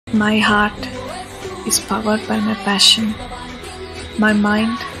My heart is powered by my passion. My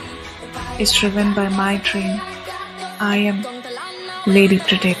mind is driven by my dream. I am Lady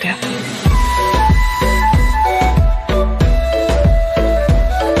Predator.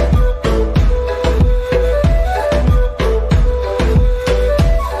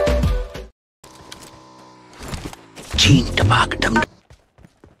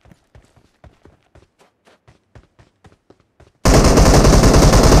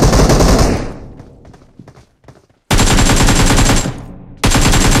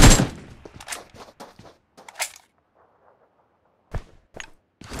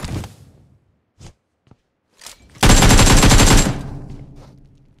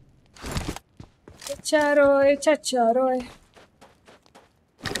 Chacharoy.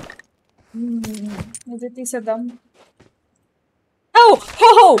 Is it తీసేద్దాం?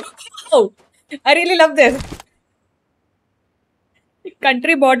 Oh! I really love this.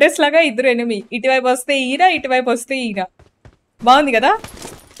 Country borders లాగా ఇద్దరు enemy, ఇటువైపు వస్తే ఈయన, ఇటువైపు వస్తే ఈయన. బాగుంది కదా?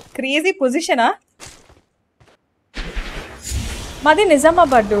 క్రేజీ పొజిషనా? మాది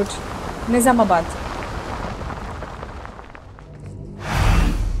నిజామాబాద్ డూడ్, నిజామాబాద్.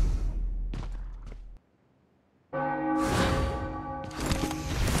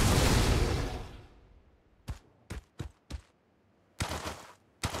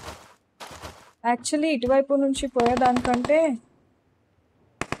 యాక్చువల్లీ ఇటువైపు నుంచి పోయేదానికంటే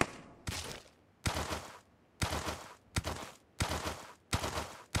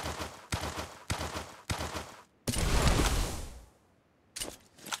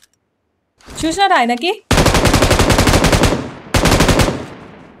చూసినారా ఆయనకి?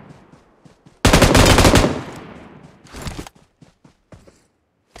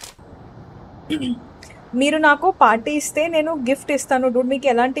 మీరు నాకు పార్టీ ఇస్తే నేను గిఫ్ట్ ఇస్తాను డూడ్. మీకు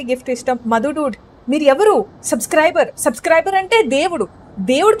ఎలాంటి గిఫ్ట్ ఇష్టం? మధు డూడ్, మీరు ఎవరు? సబ్స్క్రైబర్ అంటే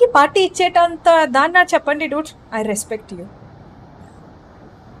దేవుడికి పార్టీ ఇచ్చేటంత దాన్ని చెప్పండి డూడ్. I respect you.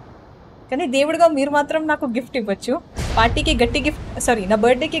 కానీ దేవుడిగా మీరు మాత్రం నాకు గిఫ్ట్ ఇవ్వచ్చు. పార్టీకి గట్టి గిఫ్ట్, సారీ, నా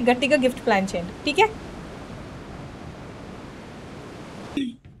బర్త్డేకి గట్టిగా గిఫ్ట్ ప్లాన్ చేయండి, ఠీకే?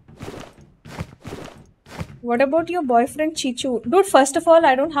 What about your boy friend చిచు? Dude, first of all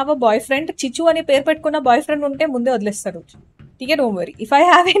I don't have a boy friend. చిచు అని పేరు పెట్టుకున్న బాయ్ ఫ్రెండ్ ఉంటే ముందే వదిలేస్తారు, ఠీకే? Don't worry. If I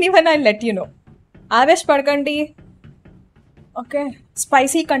have anyone I let you know. ఆవేశపడకండి, okay?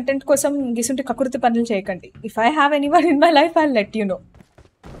 Spicy content కోసం గిసుంటి కకృతి పనులు చేయకండి. If I have anyone in my life I let you know.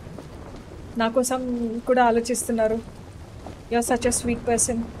 నా కోసం కూడా ఆలోచిస్తున్నారు. You are such a sweet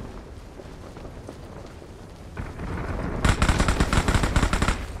person.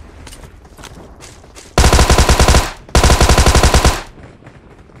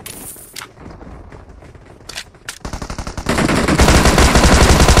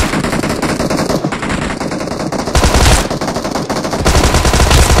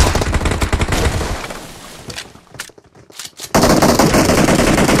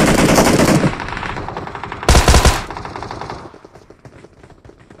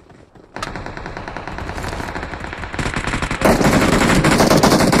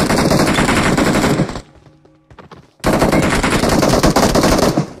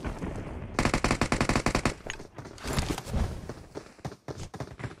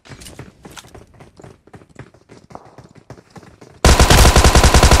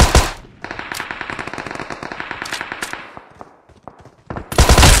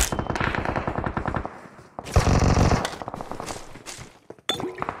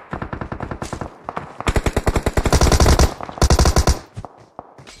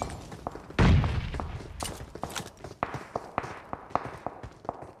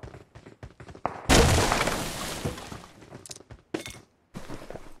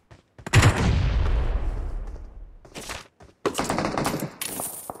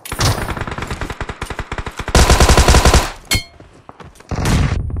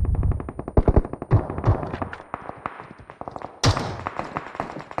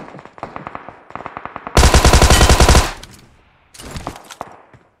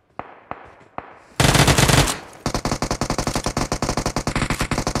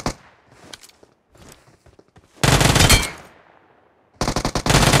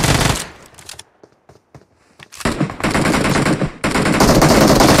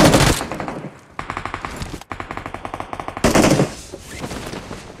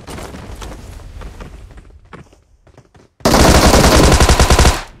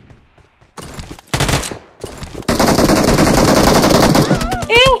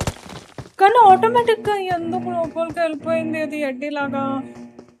 కానీ ఆటోమేటిక్గా ఎందుకు లోపలికి వెళ్ళిపోయింది అది ఎడ్డీలాగా?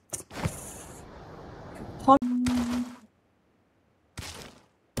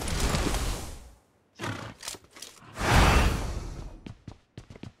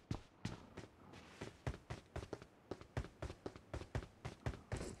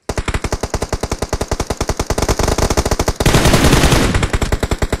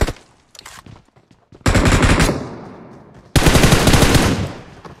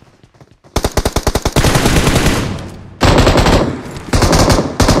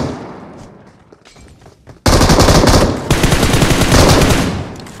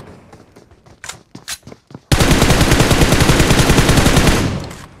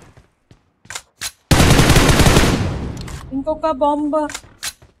 ఇంకొక బాంబ్.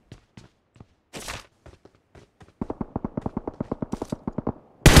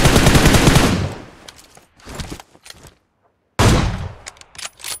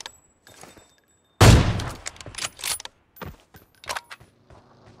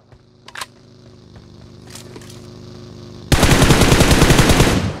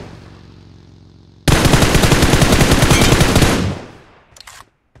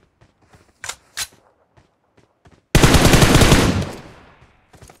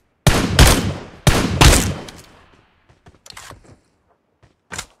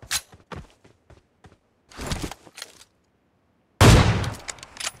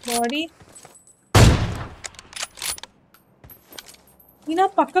 బాడీ ఈయన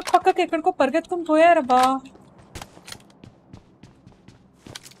పక్కకు ఎక్కడికో పరిగెత్తుకుని పోయారబ్బా.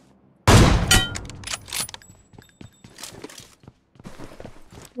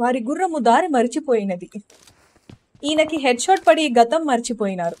 వారి గుర్రము దారి మరిచిపోయినది. ఈయనకి హెడ్ షాట్ పడి గతం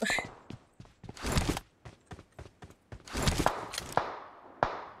మర్చిపోయినారు.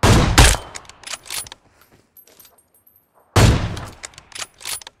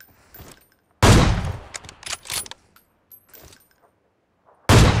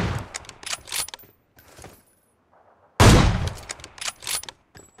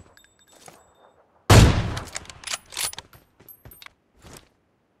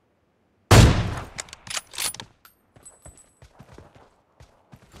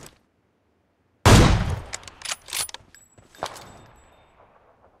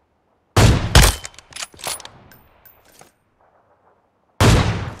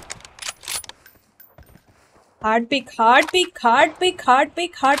 Hard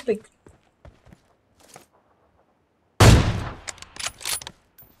pick.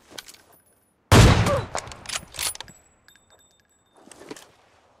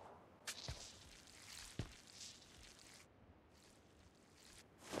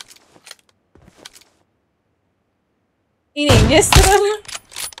 ఈయన ఏం చేస్తున్నారు?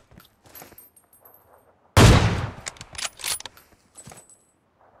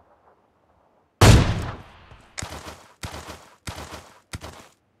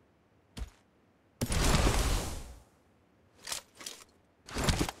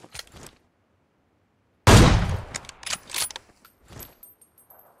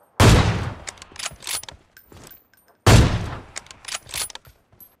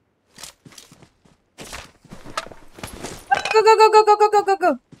 Go.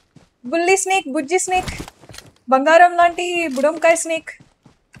 బుల్లి స్నేక్, బుజ్జి స్నేక్, బంగారం లాంటి బుడంకాయ స్నేక్.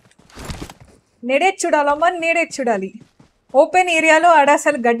 నేడే చూడాలి. ఓపెన్ ఏరియాలో ఆడ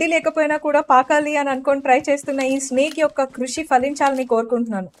అసలు గడ్డి లేకపోయినా కూడా పాకాలి అని అనుకొని ట్రై చేస్తున్న ఈ స్నేక్ యొక్క కృషి ఫలించాలని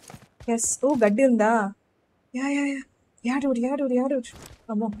కోరుకుంటున్నాను. ఎస్. ఓ గడ్డి ఉందా? యాడు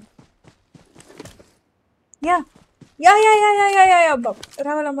అమ్మో. యా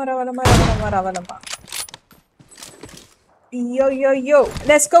రావాలమ్మా. Yo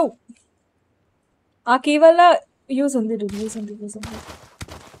let's go. ఆ కీ వల్ల యూజ్ ఉంది.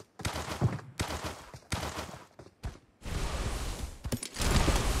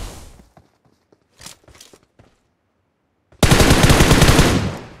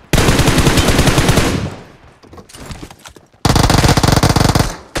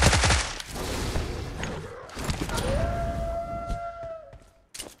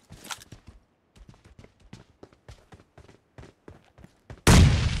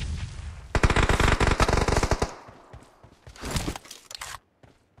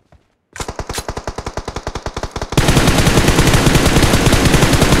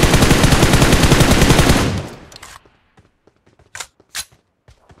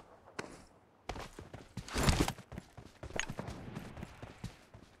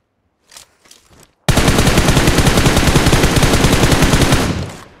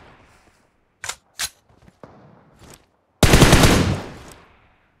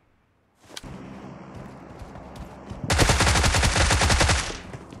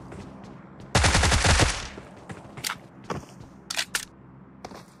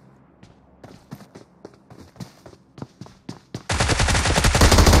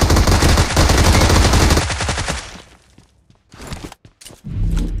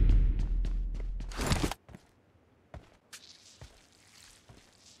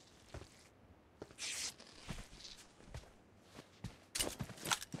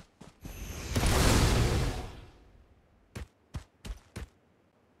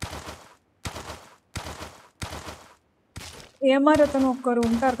 ఏమార్ అతను ఒక్కరు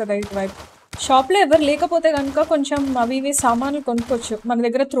ఉంటారు కదా ఇటువైపు. షాప్లో ఎవరు లేకపోతే కనుక కొంచెం అవి ఇవి సామాన్లు కొనుక్కోవచ్చు. మన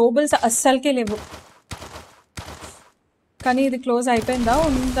దగ్గర థ్రోబుల్స్ అస్సలకే లేవు. కానీ ఇది క్లోజ్ అయిపోయిందా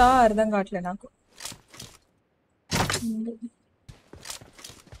ఉందా అర్థం కావట్లేదు నాకు.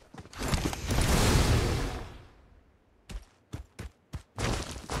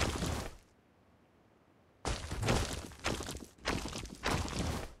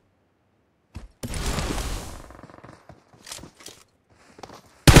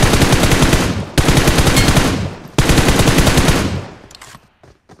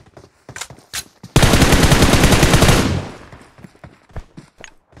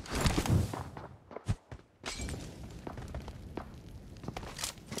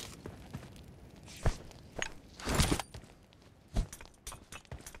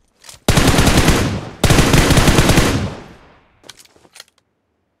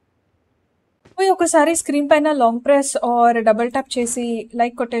 ఒకసారి స్క్రీన్ పైన long press are double tap చేసి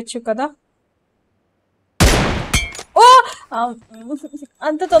లైక్ కొట్టచ్చు కదా. ఓ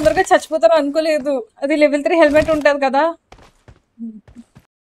అంత తొందరగా చచ్చిపోతారు అనుకోలేదు. అది లెవెల్ 3 హెల్మెట్ ఉంటుంది కదా.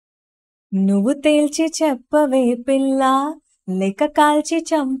 నువ్వు తేల్చి చెప్పవే పిల్ల, లేక కాల్చి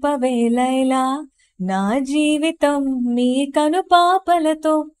చంపవే లైలా, నా జీవితం నీ కను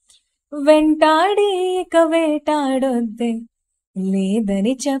పాపలతో వెంటాడి ఇక వేటాడొద్దే,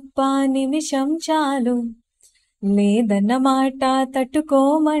 లేదని చెప్పా నిమిషం చాలు, లేదన్న మాట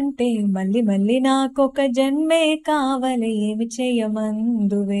తట్టుకోమంటే మళ్ళీ మళ్ళీ నాకొక జన్మే కావాలి, ఏమి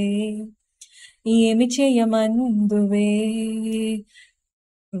చేయమందువే, ఏమి చేయమందువే,